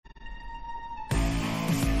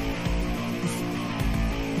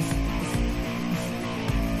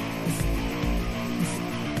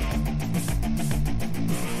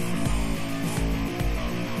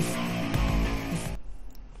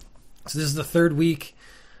So this is the third week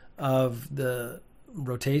of the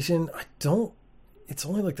rotation. It's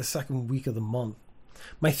only like the second week of the month.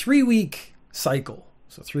 My 3-week cycle,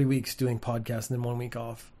 so 3 weeks doing podcasts and then 1 week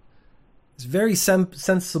off, is very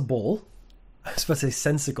sensible. I was about to say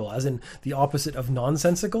sensical, as in the opposite of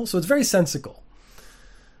nonsensical. So it's very sensical.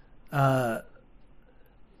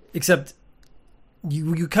 Except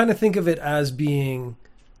you kind of think of it as being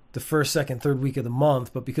the first, second, third week of the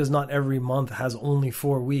month, but because not every month has only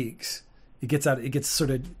 4 weeks, it gets sort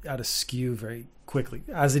of out of skew very quickly,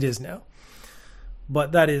 as it is now.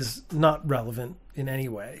 But that is not relevant in any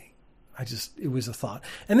way. It was a thought.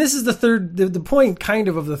 And this is the point kind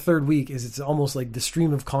of the third week is it's almost like the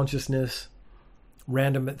stream of consciousness,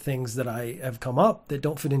 random things that I have come up that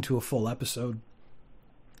don't fit into a full episode.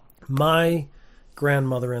 My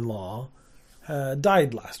grandmother-in-law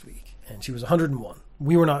died last week, and she was 101.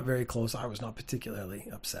 We were not very close. I was not particularly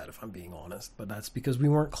upset, if I'm being honest, but that's because we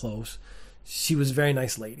weren't close. She was a very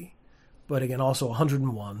nice lady, but again, also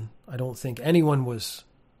 101. I don't think anyone was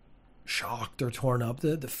shocked or torn up.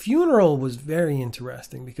 The funeral was very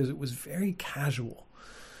interesting because it was very casual,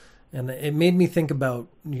 and it made me think about,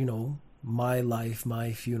 my life,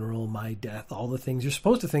 my funeral, my death, all the things you're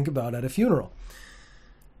supposed to think about at a funeral.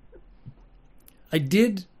 I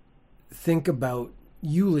did think about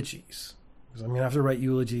eulogies, because I'm going to have to write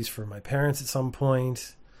eulogies for my parents at some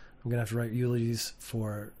point. I'm going to have to write eulogies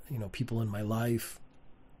for, people in my life.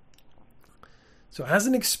 So as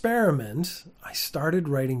an experiment, I started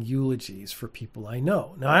writing eulogies for people I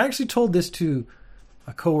know. Now, I actually told this to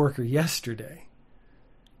a coworker yesterday,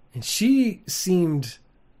 and she seemed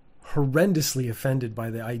horrendously offended by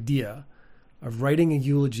the idea of writing a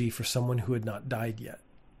eulogy for someone who had not died yet.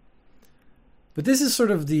 But this is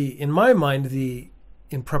sort of in my mind,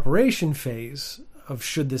 in preparation phase of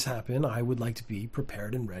should this happen, I would like to be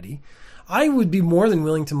prepared and ready. I would be more than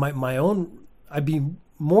willing to I'd be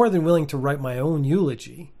more than willing to write my own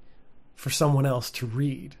eulogy for someone else to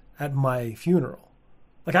read at my funeral.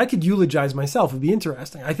 Like, I could eulogize myself. It'd be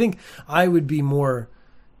interesting. I think I would be more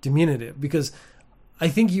diminutive because I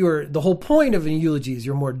think the whole point of a eulogy is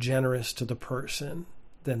you're more generous to the person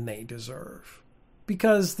than they deserve.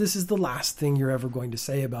 Because this is the last thing you're ever going to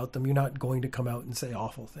say about them. You're not going to come out and say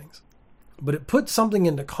awful things. But it puts something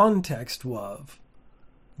into context of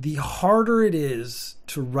the harder it is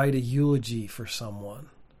to write a eulogy for someone,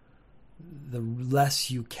 the less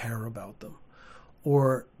you care about them.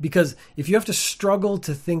 Or because if you have to struggle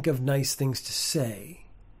to think of nice things to say,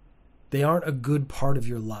 they aren't a good part of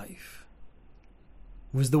your life.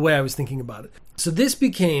 Was the way I was thinking about it. So this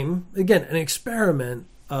became, again, an experiment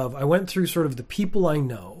I went through sort of the people I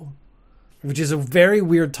know, which is a very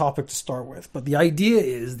weird topic to start with. But the idea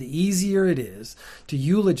is the easier it is to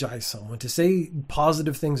eulogize someone, to say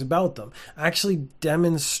positive things about them, actually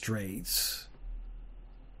demonstrates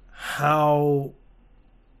how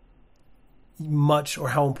much or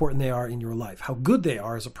how important they are in your life, how good they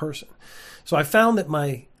are as a person. So I found that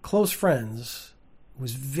my close friends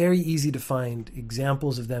was very easy to find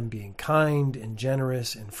examples of them being kind and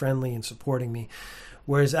generous and friendly and supporting me.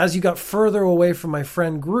 Whereas as you got further away from my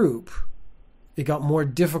friend group, it got more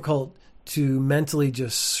difficult to mentally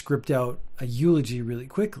just script out a eulogy really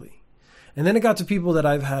quickly. And then it got to people that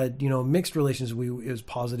I've had, mixed relations with. It was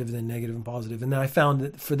positive and then negative and positive. And then I found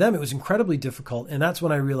that for them, it was incredibly difficult. And that's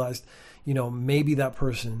when I realized, maybe that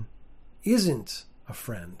person isn't a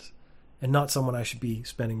friend and not someone I should be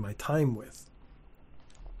spending my time with.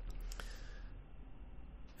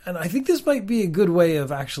 And I think this might be a good way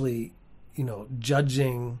of actually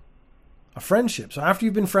judging a friendship. So after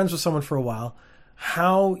you've been friends with someone for a while,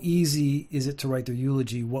 how easy is it to write their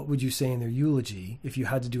eulogy? What would you say in their eulogy if you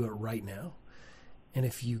had to do it right now? And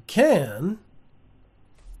if you can,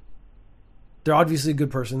 they're obviously a good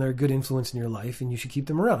person. They're a good influence in your life and you should keep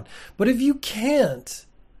them around. But if you can't,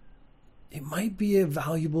 it might be a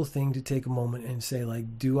valuable thing to take a moment and say,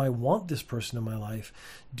 like, do I want this person in my life?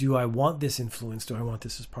 Do I want this influence? Do I want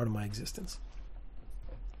this as part of my existence?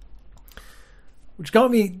 Which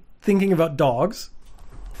got me thinking about dogs.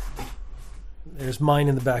 There's mine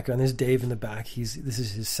in the background. There's Dave in the back. This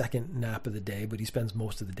is his second nap of the day, but he spends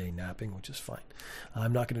most of the day napping, which is fine.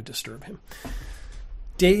 I'm not going to disturb him.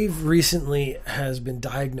 Dave recently has been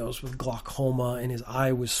diagnosed with glaucoma, and his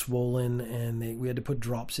eye was swollen, and we had to put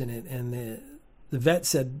drops in it. And the vet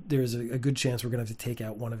said there's a good chance we're going to have to take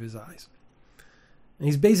out one of his eyes. And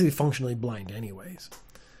he's basically functionally blind anyways.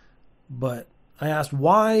 But I asked,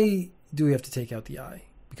 why do we have to take out the eye?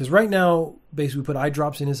 Because right now, basically, we put eye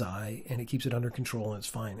drops in his eye, and it keeps it under control, and it's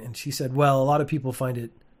fine. And she said, well, a lot of people find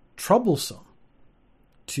it troublesome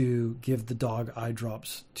to give the dog eye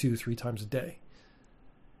drops 2-3 times a day.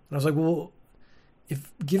 And I was like, well,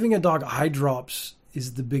 if giving a dog eye drops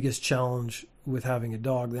is the biggest challenge with having a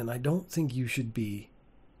dog, then I don't think you should be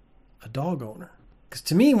a dog owner. Because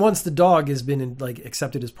to me, once the dog has been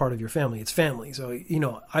accepted as part of your family, it's family. So,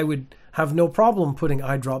 I would have no problem putting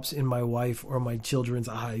eye drops in my wife or my children's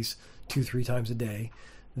eyes 2-3 times a day.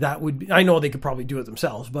 That would be, I know they could probably do it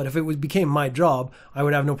themselves, but if it became my job, I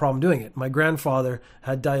would have no problem doing it. My grandfather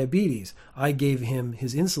had diabetes. I gave him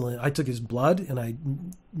his insulin. I took his blood and I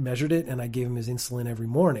measured it and I gave him his insulin every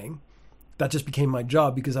morning. That just became my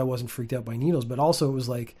job because I wasn't freaked out by needles. But also it was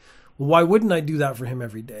like, well, why wouldn't I do that for him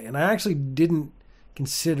every day? And I actually didn't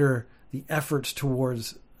consider the efforts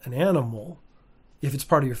towards an animal, if it's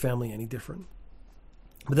part of your family, any different.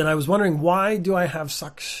 But then I was wondering, why do I have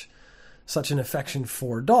such an affection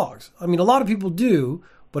for dogs? I mean, a lot of people do,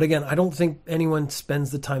 but again, I don't think anyone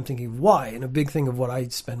spends the time thinking of why. And a big thing of what I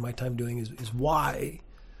spend my time doing is why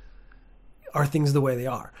are things the way they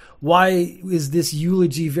are? Why is this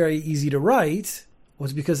eulogy very easy to write? Well,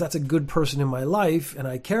 it's because that's a good person in my life and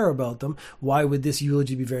I care about them. Why would this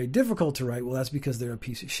eulogy be very difficult to write? Well, that's because they're a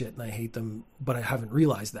piece of shit and I hate them, but I haven't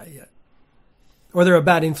realized that yet. Or they're a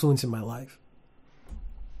bad influence in my life.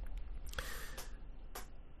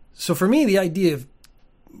 So for me, the idea of,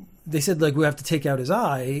 they said we have to take out his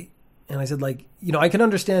eye. And I said I can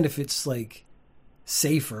understand if it's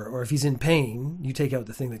safer or if he's in pain, you take out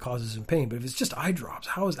the thing that causes him pain. But if it's just eye drops,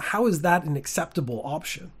 how is that an acceptable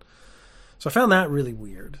option? So I found that really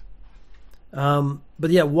weird. But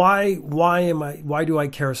yeah, why do I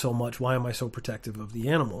care so much? Why am I so protective of the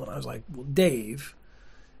animal? And I was like, well, Dave,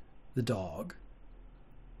 the dog,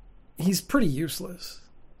 he's pretty useless.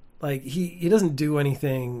 He doesn't do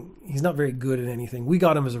anything. He's not very good at anything. We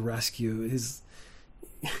got him as a rescue. He's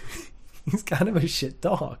kind of a shit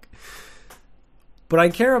dog. But I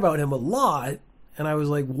care about him a lot. And I was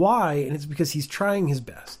like, why? And it's because he's trying his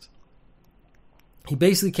best. He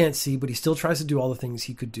basically can't see, but he still tries to do all the things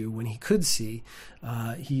he could do when he could see.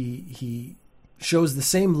 He shows the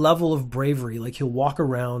same level of bravery. He'll walk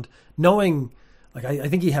around knowing, I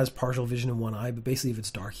think he has partial vision in one eye, but basically if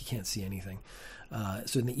it's dark, he can't see anything.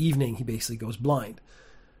 So in the evening, he basically goes blind.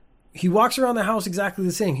 He walks around the house exactly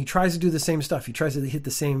the same. He tries to do the same stuff. He tries to hit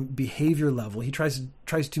the same behavior level. He tries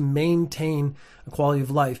to maintain a quality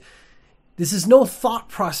of life. This is no thought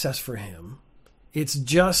process for him. It's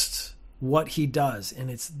just what he does,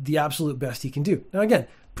 and it's the absolute best he can do. Now again,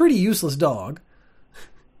 pretty useless dog.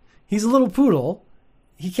 He's a little poodle.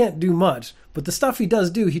 He can't do much, but the stuff he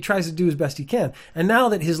does do, he tries to do as best he can. And now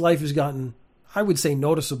that his life has gotten, I would say,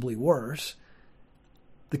 noticeably worse,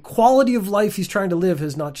 the quality of life he's trying to live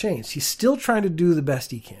has not changed. He's still trying to do the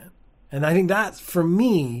best he can. And I think that, for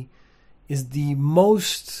me, is the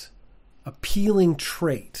most appealing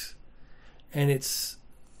trait. And it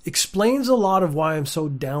explains a lot of why I'm so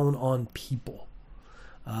down on people.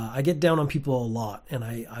 I get down on people a lot. And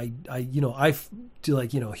I do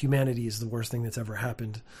humanity is the worst thing that's ever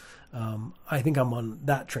happened. I think I'm on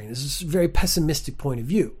that train. This is a very pessimistic point of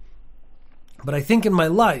view. But I think in my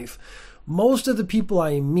life, most of the people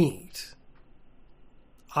I meet,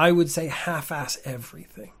 I would say half-ass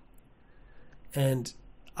everything. And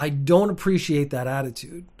I don't appreciate that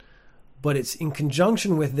attitude, but it's in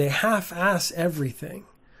conjunction with they half-ass everything,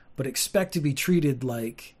 but expect to be treated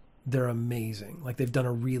like they're amazing, like they've done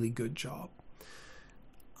a really good job.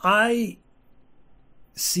 I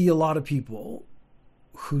see a lot of people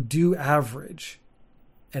who do average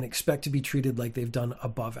and expect to be treated like they've done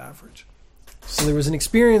above average. So there was an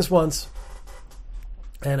experience once,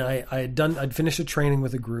 and I'd finished a training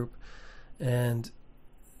with a group, and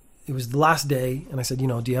it was the last day, and I said, do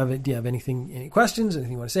you have any questions,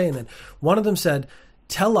 anything you want to say? And then one of them said,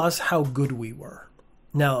 tell us how good we were.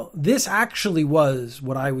 Now, this actually was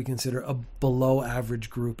what I would consider a below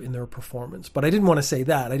average group in their performance, but I didn't want to say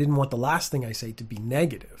that. I didn't want the last thing I say to be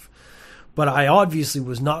negative, but I obviously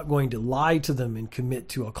was not going to lie to them and commit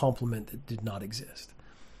to a compliment that did not exist.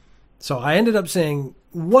 So I ended up saying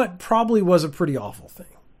what probably was a pretty awful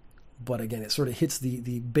thing. But again, it sort of hits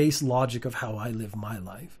the base logic of how I live my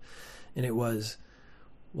life. And it was,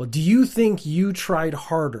 well, do you think you tried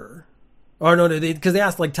harder? Or no, because they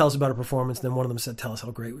asked, tell us about a performance. And then one of them said, tell us how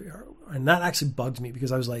great we are. And that actually bugged me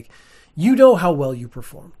because I was like, you know how well you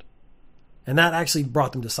performed. And that actually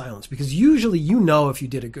brought them to silence, because usually if you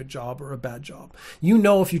did a good job or a bad job.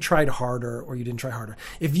 If you tried harder or you didn't try harder.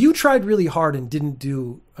 If you tried really hard and didn't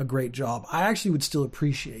do a great job, I actually would still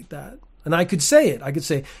appreciate that. And I could say it. I could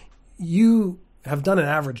say, you have done an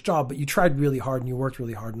average job, but you tried really hard and you worked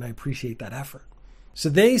really hard, and I appreciate that effort. So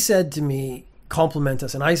they said to me, compliment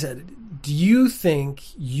us. And I said, do you think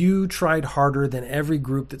you tried harder than every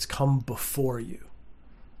group that's come before you?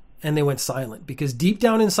 and they went silent because deep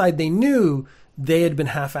down inside they knew they had been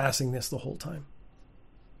half-assing this the whole time.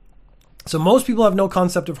 So most people have no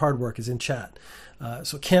concept of hard work, is in chat.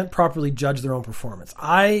 So can't properly judge their own performance.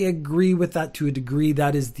 I agree with that to a degree.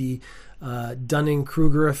 That is the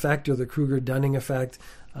Dunning-Kruger effect, or the Kruger-Dunning effect,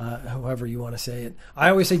 however you want to say it. I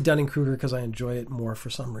always say Dunning-Kruger because I enjoy it more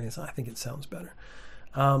for some reason. I think it sounds better.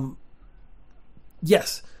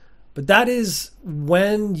 Yes, but that is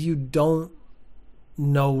when you don't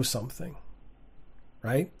know something,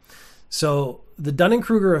 right? So the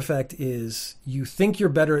Dunning-Kruger effect is you think you're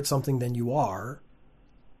better at something than you are,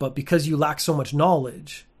 but because you lack so much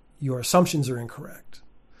knowledge, your assumptions are incorrect.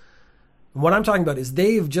 And what I'm talking about is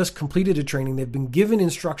they've just completed a training. They've been given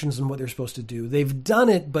instructions on what they're supposed to do. They've done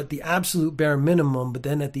it, but the absolute bare minimum. But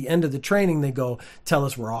then at the end of the training, they go, tell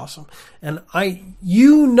us we're awesome. And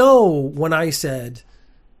when I said,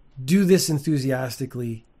 do this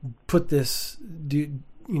enthusiastically, complete this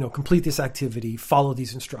activity, follow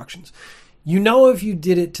these instructions. You know if you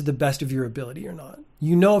did it to the best of your ability or not.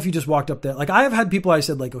 You know if you just walked up there. Like I have had people I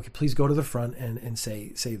said like, okay, please go to the front and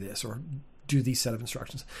say this or do these set of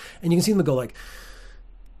instructions. And you can see them go like,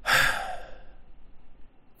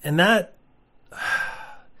 and that,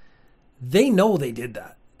 they know they did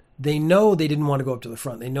that. They know they didn't want to go up to the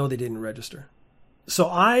front. They know they didn't register. So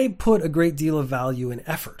I put a great deal of value in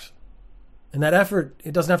effort. And that effort,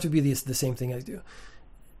 it doesn't have to be the same thing I do.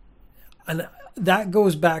 And that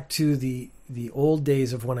goes back to the old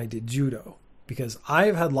days of when I did judo, because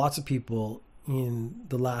I've had lots of people in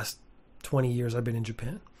the last 20 years I've been in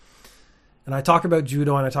Japan. And I talk about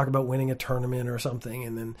judo and I talk about winning a tournament or something,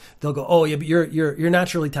 and then they'll go, "Oh yeah, but you're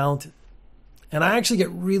naturally talented." And I actually get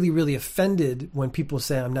really, really offended when people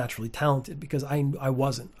say I'm naturally talented, because I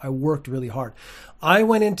wasn't. I worked really hard. I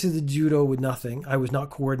went into the judo with nothing. I was not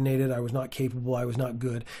coordinated. I was not capable. I was not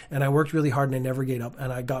good. And I worked really hard and I never gave up.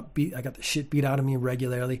 And I got the shit beat out of me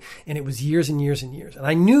regularly. And it was years and years and years. And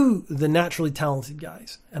I knew the naturally talented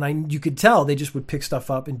guys. And you could tell they just would pick stuff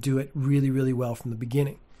up and do it really, really well from the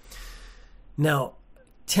beginning. Now,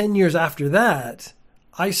 10 years after that,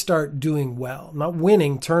 I start doing well. I'm not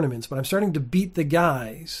winning tournaments, but I'm starting to beat the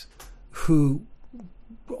guys who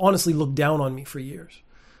honestly looked down on me for years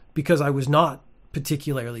because I was not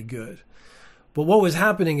particularly good. But what was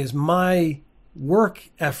happening is my work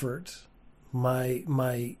effort, my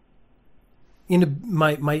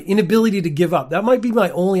inability to give up, that might be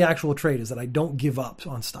my only actual trait, is that I don't give up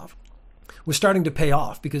on stuff, was starting to pay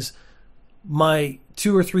off, because my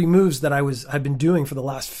 2 or 3 moves that I've been doing for the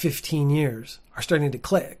last 15 years are starting to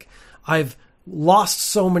click. I've lost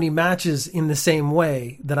so many matches in the same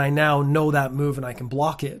way that I now know that move and I can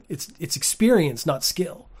block it. It's experience, not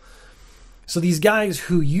skill. So these guys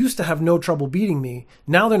who used to have no trouble beating me,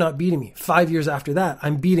 now they're not beating me. 5 years after that,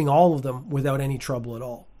 I'm beating all of them without any trouble at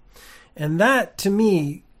all. And that, to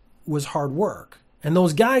me, was hard work. And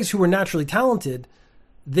those guys who were naturally talented,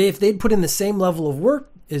 if they'd put in the same level of work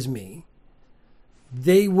as me,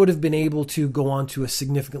 they would have been able to go on to a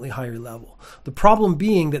significantly higher level. The problem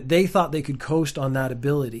being that they thought they could coast on that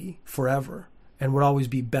ability forever and would always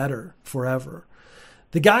be better forever.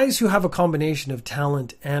 The guys who have a combination of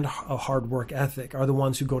talent and a hard work ethic are the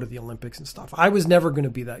ones who go to the Olympics and stuff. I was never going to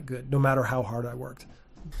be that good, no matter how hard I worked.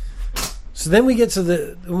 So then we get to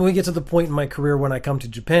the point in my career when I come to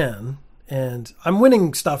Japan, and I'm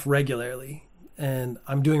winning stuff regularly. And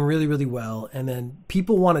I'm doing really, really well. And then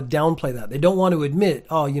people want to downplay that. They don't want to admit,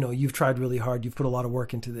 oh, you've tried really hard. You've put a lot of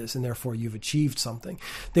work into this, and therefore you've achieved something.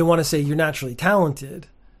 They want to say you're naturally talented.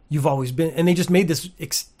 You've always been. And they just made this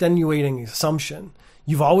extenuating assumption.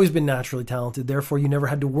 You've always been naturally talented. Therefore, you never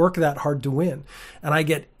had to work that hard to win. And I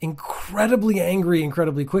get incredibly angry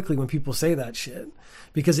incredibly quickly when people say that shit,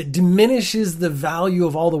 because it diminishes the value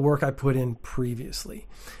of all the work I put in previously.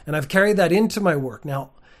 And I've carried that into my work. Now,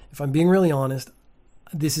 if I'm being really honest,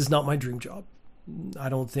 this is not my dream job. I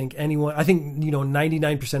don't think anyone, I think,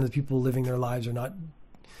 99% of the people living their lives are not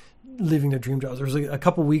living their dream jobs. There was a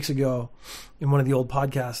couple weeks ago in one of the old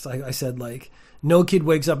podcasts, I said, like, no kid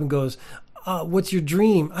wakes up and goes, what's your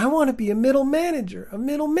dream? I want to be a middle manager.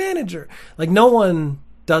 Like, no one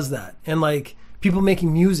does that. And like people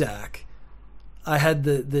making music, I had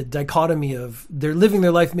the dichotomy of they're living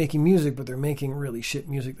their life making music, but they're making really shit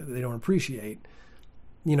music that they don't appreciate.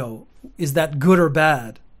 Is that good or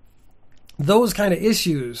bad? Those kind of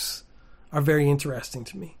issues are very interesting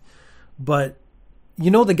to me. But,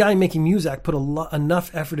 the guy making music put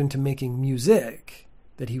enough effort into making music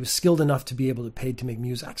that he was skilled enough to be able to pay to make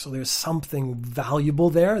music. So there's something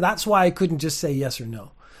valuable there. That's why I couldn't just say yes or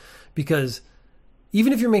no. Because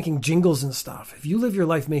even if you're making jingles and stuff, if you live your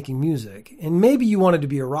life making music, and maybe you wanted to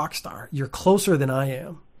be a rock star, you're closer than I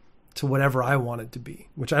am. to whatever I want it to be,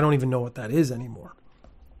 which I don't even know what that is anymore.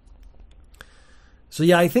 So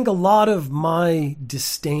yeah, I think a lot of my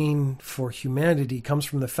disdain for humanity comes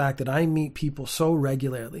from the fact that I meet people so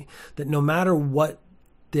regularly that no matter what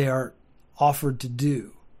they are offered to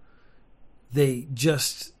do, they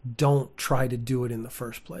just don't try to do it in the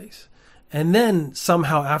first place. And then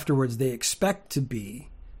somehow afterwards they expect to be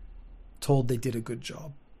told they did a good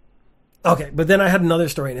job. Okay, but then I had another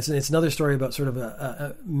story, and it's another story about sort of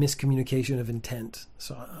a miscommunication of intent.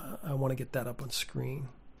 So I want to get that up on screen.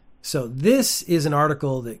 So this is an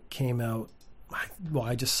article that came out, well,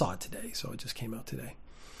 I just saw it today, so it just came out today.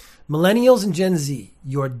 Millennials and Gen Z,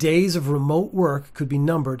 your days of remote work could be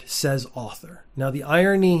numbered, says author. Now the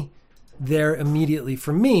irony there immediately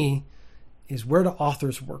for me is, where do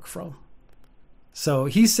authors work from? So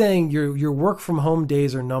he's saying your work from home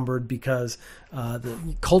days are numbered because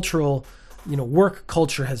the cultural, work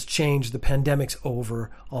culture has changed. The pandemic's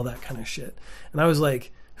over, all that kind of shit. And I was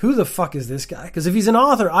like, who the fuck is this guy? Because if he's an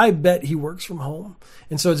author, I bet he works from home.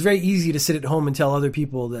 And so it's very easy to sit at home and tell other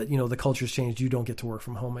people that, the culture's changed. You don't get to work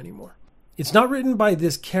from home anymore. It's not written by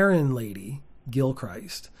this Karen lady,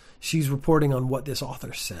 Gilchrist. She's reporting on what this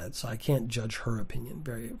author said, so I can't judge her opinion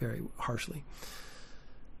very, very harshly.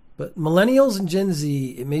 But millennials and Gen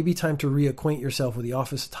Z, it may be time to reacquaint yourself with the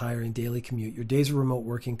office attire and daily commute. Your days of remote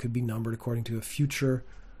working could be numbered, according to a future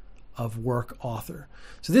of work author.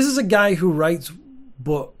 So this is a guy who writes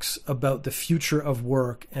books about the future of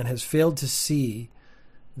work and has failed to see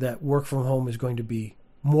that work from home is going to be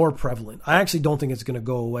more prevalent. I actually don't think it's going to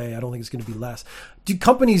go away. I don't think it's going to be less.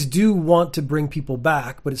 Companies do want to bring people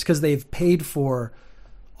back, but it's because they've paid for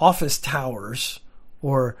office towers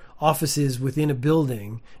or offices within a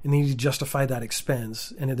building, and they need to justify that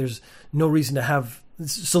expense. And there's no reason to have...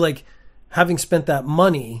 So like having spent that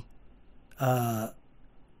money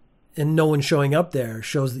and no one showing up there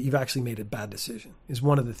shows that you've actually made a bad decision, is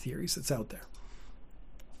one of the theories that's out there.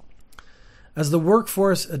 As the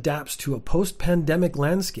workforce adapts to a post-pandemic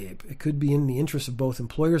landscape, it could be in the interest of both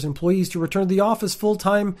employers and employees to return to the office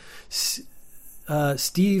full-time.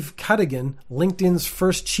 Steve Cadigan, LinkedIn's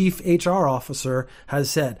first chief HR officer, has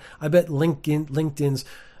said. I bet LinkedIn's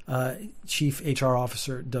chief HR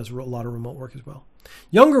officer does a lot of remote work as well.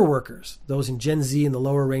 Younger workers, those in Gen Z and the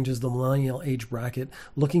lower ranges of the millennial age bracket,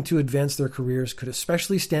 looking to advance their careers could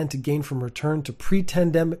especially stand to gain from return to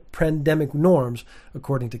pre-pandemic norms,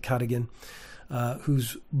 according to Cadigan,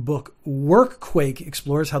 whose book Workquake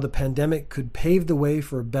explores how the pandemic could pave the way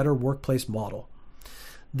for a better workplace model.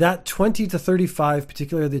 That 20 to 35,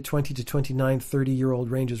 particularly the 20 to 29, 30-year-old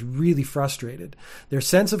range, is really frustrated. Their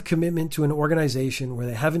sense of commitment to an organization where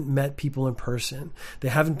they haven't met people in person, they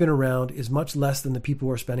haven't been around, is much less than the people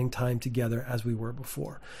who are spending time together as we were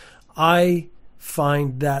before. I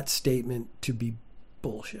find that statement to be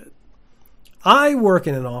bullshit. I work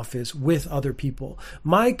in an office with other people.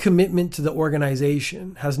 My commitment to the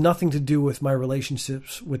organization has nothing to do with my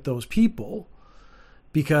relationships with those people,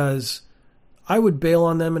 because I would bail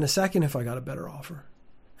on them in a second if I got a better offer.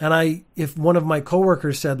 And if one of my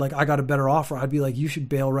coworkers said, like, I got a better offer, I'd be like, you should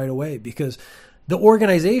bail right away, because the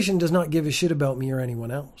organization does not give a shit about me or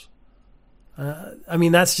anyone else.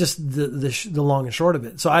 That's just the long and short of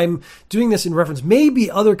it. So I'm doing this in reference. Maybe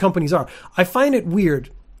other companies are. I find it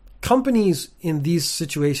weird. Companies in these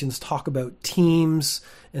situations talk about teams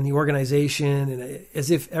and the organization and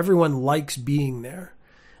as if everyone likes being there.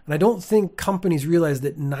 And I don't think companies realize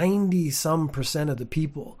that 90% of the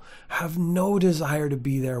people have no desire to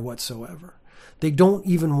be there whatsoever. They don't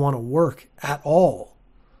even want to work at all.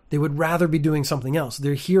 They would rather be doing something else.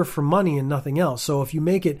 They're here for money and nothing else. So if you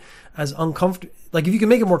make it as uncomfortable, like if you can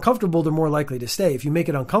make it more comfortable, they're more likely to stay. If you make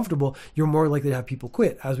it uncomfortable, you're more likely to have people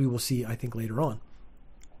quit, as we will see, I think, later on.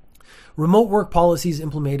 Remote work policies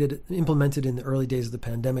implemented in the early days of the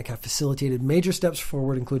pandemic have facilitated major steps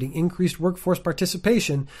forward, including increased workforce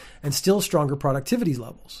participation and still stronger productivity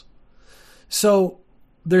levels. So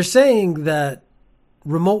they're saying that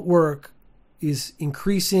remote work is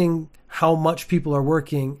increasing how much people are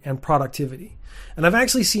working and productivity. And I've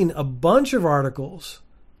actually seen a bunch of articles,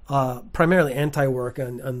 primarily anti-work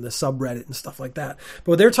on the subreddit and stuff like that.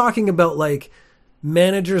 But they're talking about like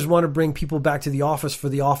managers want to bring people back to the office for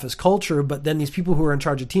the office culture, but then these people who are in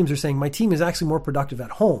charge of teams are saying, my team is actually more productive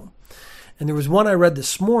at home. And there was one I read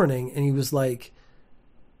this morning, and he was like,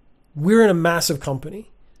 we're in a massive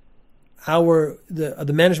company.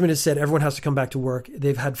 The management has said everyone has to come back to work.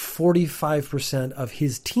 They've had 45% of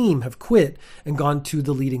his team have quit and gone to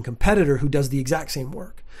the leading competitor who does the exact same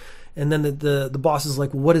work. And then the boss is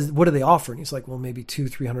like, well, what do they offer? And he's like, well, maybe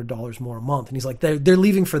 $200-300 more a month. And he's like, they're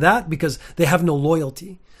leaving for that because they have no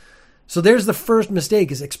loyalty. So there's the first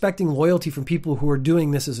mistake, is expecting loyalty from people who are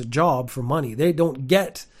doing this as a job for money. They don't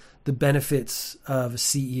get the benefits of a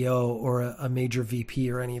CEO or a major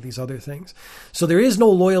VP or any of these other things. So there is no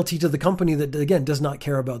loyalty to the company that, again, does not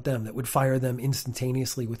care about them, that would fire them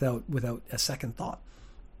instantaneously without a second thought.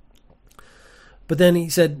 But then he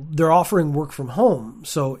said they're offering work from home.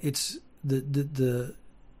 So it's the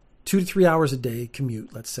 2 to 3 hours a day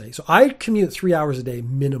commute, let's say. So I commute 3 hours a day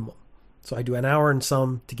minimum. So I do an hour and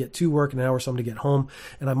some to get to work and an hour and some to get home,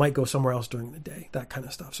 and I might go somewhere else during the day, that kind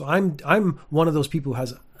of stuff. So I'm one of those people who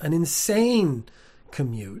has an insane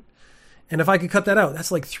commute. And if I could cut that out,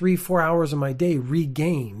 that's like 3-4 hours of my day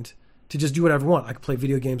regained to just do whatever I want. I could play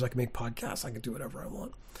video games, I could make podcasts, I could do whatever I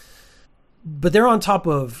want. But they're on top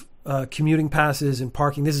of commuting passes and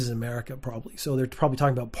parking. This is America probably. So they're probably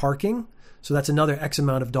talking about parking. So that's another X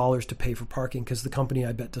amount of dollars to pay for parking because the company,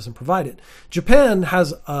 I bet, doesn't provide it. Japan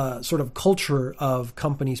has a sort of culture of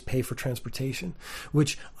companies pay for transportation,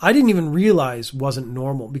 which I didn't even realize wasn't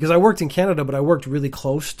normal because I worked in Canada, but I worked really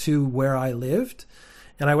close to where I lived.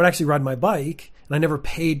 And I would actually ride my bike, and I never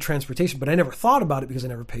paid transportation, but I never thought about it because I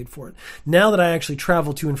never paid for it. Now that I actually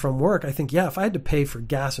travel to and from work, I think, yeah, if I had to pay for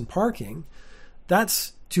gas and parking,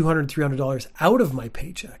 that's $200, $300 out of my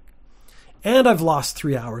paycheck. And I've lost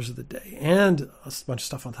 3 hours of the day and a bunch of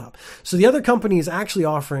stuff on top. So the other company is actually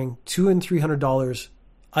offering $200 and $300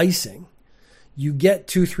 icing. You get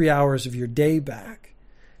 2-3 hours of your day back.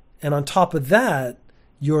 And on top of that,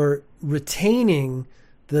 you're retaining,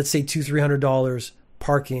 let's say, $200-$300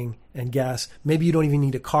 parking and gas. Maybe you don't even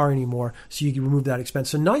need a car anymore, so you can remove that expense.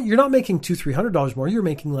 So you're not making $200-$300 more. You're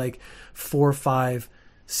making like $400, $500,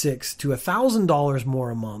 $600 to $1,000 more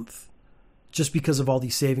a month, just because of all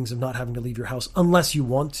these savings of not having to leave your house unless you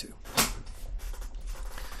want to.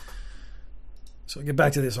 So I'll get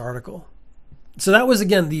back to this article. So that was,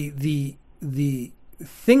 again, the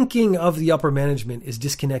thinking of the upper management is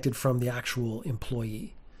disconnected from the actual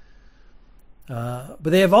employee. But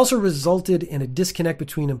they have also resulted in a disconnect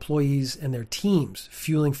between employees and their teams,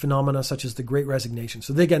 fueling phenomena such as the Great Resignation.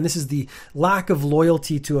 So again, this is the lack of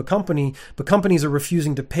loyalty to a company, but companies are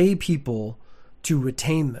refusing to pay people to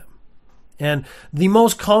retain them. And the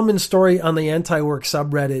most common story on the anti-work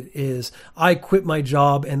subreddit is I quit my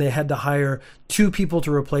job and they had to hire 2 people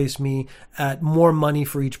to replace me at more money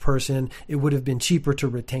for each person. It would have been cheaper to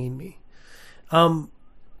retain me.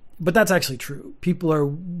 But that's actually true. People are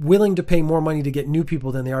willing to pay more money to get new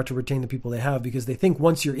people than they are to retain the people they have because they think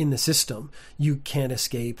once you're in the system, you can't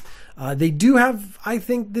escape. They do have, I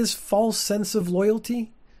think, this false sense of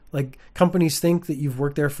loyalty. Like companies think that you've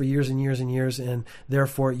worked there for years and years and years, and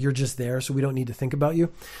therefore you're just there, so we don't need to think about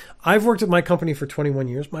you. I've worked at my company for 21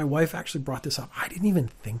 years. My wife actually brought this up. I didn't even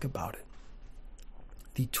think about it.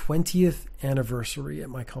 The 20th anniversary at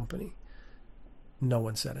my company, no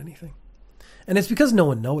one said anything. And it's because no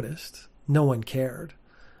one noticed. No one cared.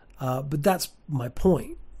 But that's my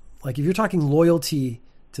point. Like if you're talking loyalty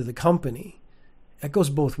to the company, that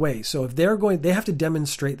goes both ways. So if they have to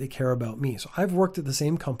demonstrate they care about me. So I've worked at the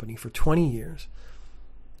same company for 20 years.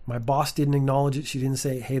 My boss didn't acknowledge it. She didn't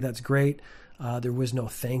say, hey, that's great. There was no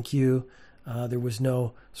thank you. There was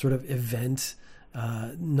no sort of event.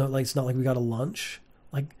 No, like it's not like we got a lunch.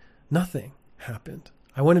 Like nothing happened.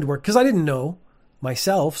 I went into work because I didn't know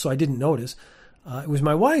myself, so I didn't notice. It was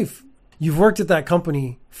my wife. You've worked at that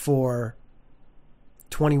company for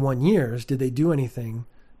 21 years. Did they do anything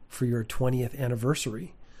for your 20th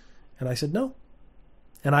anniversary? And I said, no.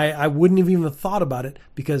 And I wouldn't have even thought about it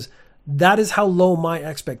because that is how low my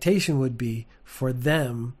expectation would be for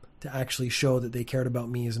them to actually show that they cared about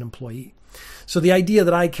me as an employee. So the idea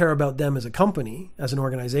that I care about them as a company, as an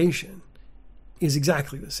organization, is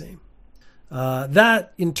exactly the same.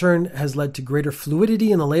 That in turn has led to greater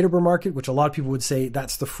fluidity in the labor market, which a lot of people would say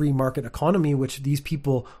that's the free market economy, which these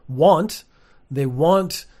people want. They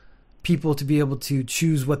want people to be able to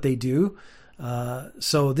choose what they do.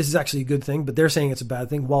 So this is actually a good thing, but they're saying it's a bad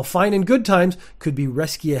thing. While fine in good times could be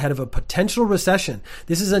risky ahead of a potential recession.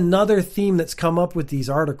 This is another theme that's come up with these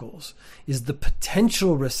articles, is the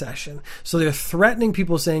potential recession. So they're threatening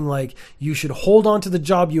people, saying like, you should hold on to the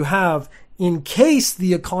job you have in case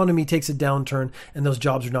the economy takes a downturn and those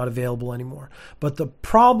jobs are not available anymore. But the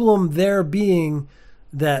problem there being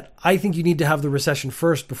that I think you need to have the recession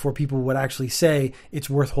first before people would actually say it's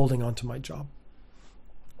worth holding on to my job.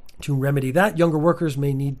 To remedy that, younger workers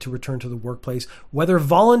may need to return to the workplace, whether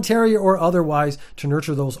voluntary or otherwise, to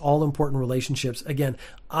nurture those all-important relationships. Again,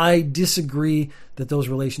 I disagree that those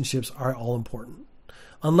relationships are all important.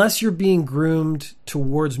 Unless you're being groomed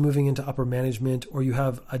towards moving into upper management or you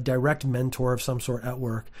have a direct mentor of some sort at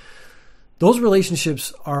work, those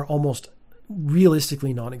relationships are almost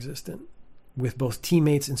realistically non-existent with both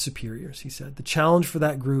teammates and superiors, he said. The challenge for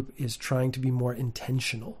that group is trying to be more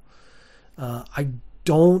intentional. I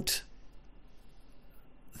don't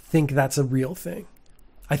think that's a real thing.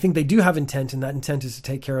 I think they do have intent, and that intent is to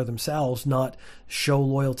take care of themselves, not show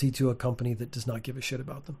loyalty to a company that does not give a shit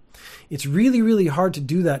about them. It's really, really hard to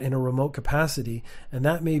do that in a remote capacity, and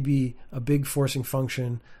that may be a big forcing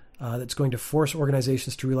function that's going to force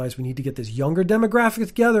organizations to realize we need to get this younger demographic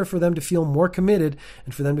together for them to feel more committed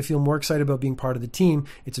and for them to feel more excited about being part of the team.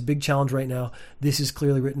 It's a big challenge right now. This is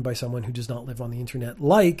clearly written by someone who does not live on the internet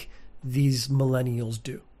like these millennials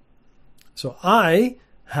do. So I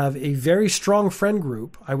have a very strong friend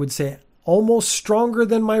group, I would say almost stronger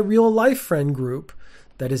than my real life friend group,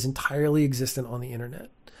 that is entirely existent on the internet.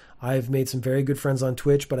 I've made some very good friends on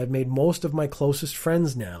Twitch, but I've made most of my closest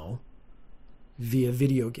friends now via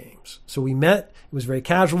video games. So we met, it was very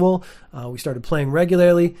casual, we started playing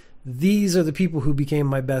regularly. These are the people who became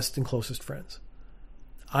my best and closest friends.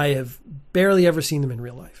 I have barely ever seen them in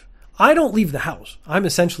real life. I don't leave the house. I'm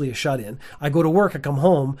essentially a shut-in. I go to work, I come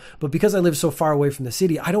home, but because I live so far away from the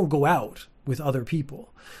city, I don't go out with other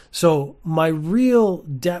people. So my real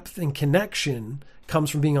depth and connection comes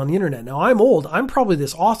from being on the internet. Now, I'm old. I'm probably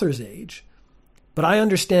this author's age, but I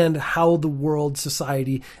understand how the world,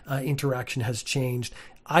 society, interaction has changed.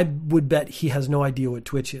 I would bet he has no idea what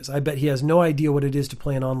Twitch is. I bet he has no idea what it is to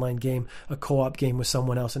play an online game, a co-op game with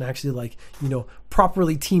someone else, and actually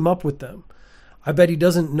properly team up with them. I bet he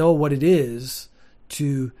doesn't know what it is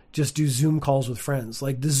to just do Zoom calls with friends.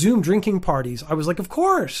 Like the Zoom drinking parties, I was like, of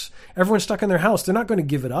course. Everyone's stuck in their house. They're not going to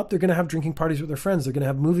give it up. They're going to have drinking parties with their friends. They're going to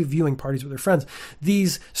have movie viewing parties with their friends.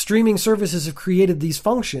 These streaming services have created these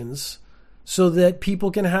functions so that people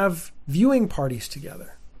can have viewing parties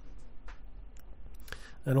together.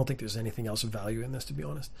 I don't think there's anything else of value in this, to be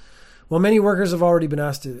honest. While many workers have already been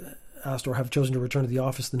asked or have chosen to return to the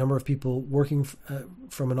office, the number of people working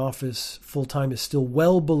from an office full-time is still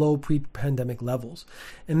well below pre-pandemic levels.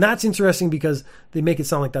 And that's interesting because they make it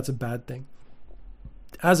sound like that's a bad thing.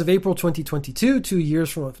 As of April 2022, 2 years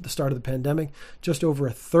from the start of the pandemic, just over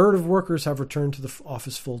a third of workers have returned to the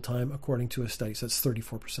office full-time, according to a study. So that's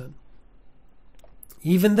 34%.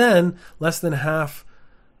 Even then, less than half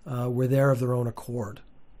were there of their own accord.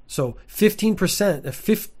 So 15%,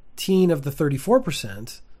 15 of the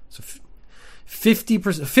 34%, so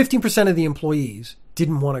 15% of the employees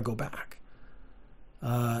didn't want to go back.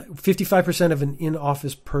 55% of an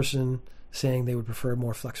in-office person saying they would prefer a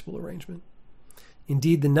more flexible arrangement.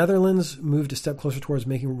 Indeed, the Netherlands moved a step closer towards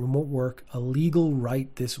making remote work a legal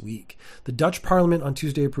right this week. The Dutch parliament on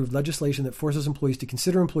Tuesday approved legislation that forces employees to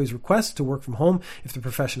consider employees' requests to work from home if their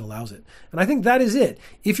profession allows it. And I think that is it.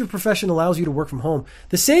 If your profession allows you to work from home,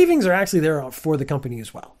 the savings are actually there for the company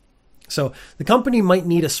as well. So the company might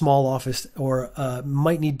need a small office or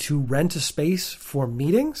might need to rent a space for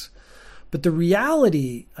meetings. But the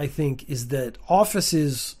reality, I think, is that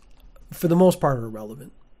offices, for the most part, are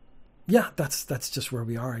irrelevant. Yeah, that's just where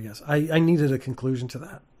we are, I guess. I needed a conclusion to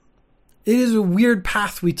that. It is a weird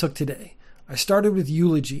path we took today. I started with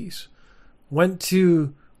eulogies, went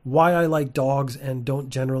to why I like dogs and don't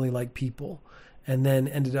generally like people, and then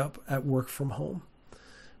ended up at work from home.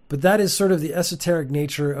 But that is sort of the esoteric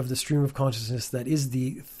nature of the stream of consciousness that is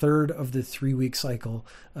the third of the 3-week cycle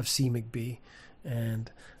of C. McBee.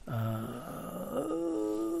 And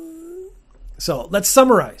so let's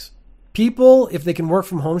summarize. People, if they can work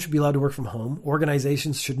from home, should be allowed to work from home.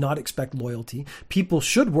 Organizations should not expect loyalty. People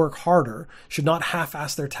should work harder, should not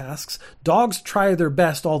half-ass their tasks. Dogs try their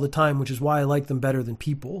best all the time, which is why I like them better than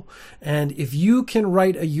people. And if you can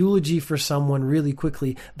write a eulogy for someone really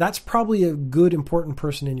quickly, that's probably a good, important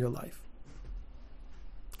person in your life.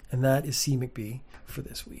 And that is C. McBee for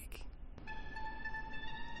this week.